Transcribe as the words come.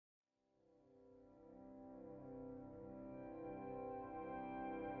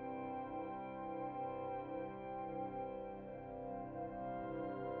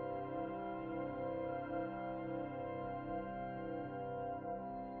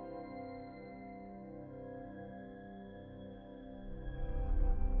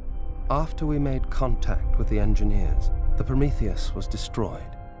After we made contact with the engineers, the Prometheus was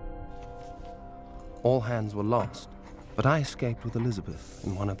destroyed. All hands were lost, but I escaped with Elizabeth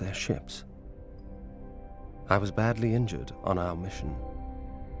in one of their ships. I was badly injured on our mission.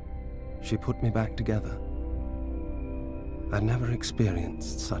 She put me back together. I'd never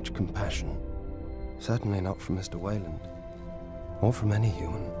experienced such compassion. Certainly not from Mr. Wayland, or from any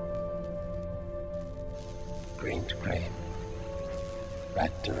human. Green to green,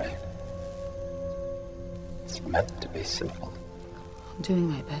 red to red. It's meant to be simple. I'm doing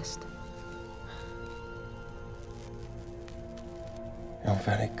my best. You're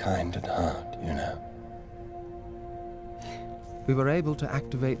very kind at heart, you know. We were able to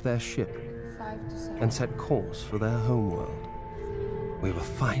activate their ship and set course for their homeworld. We were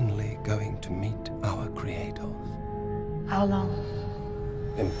finally going to meet our creators. How long?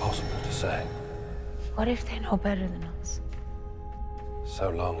 Impossible to say. What if they know better than us? So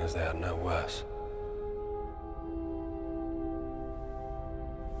long as they are no worse.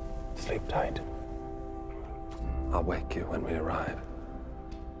 Sleep tight. I'll wake you when we arrive.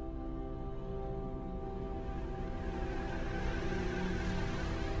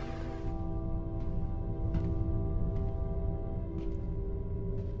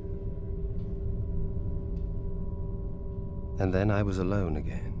 And then I was alone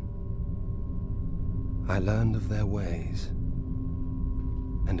again. I learned of their ways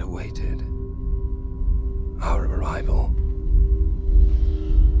and awaited our arrival.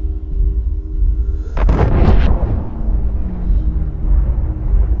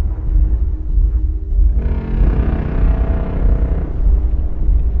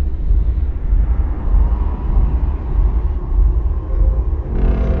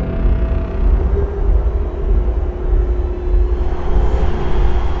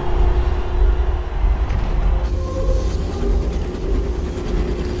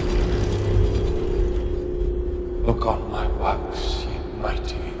 Look on my works, ye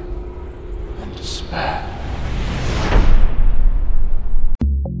mighty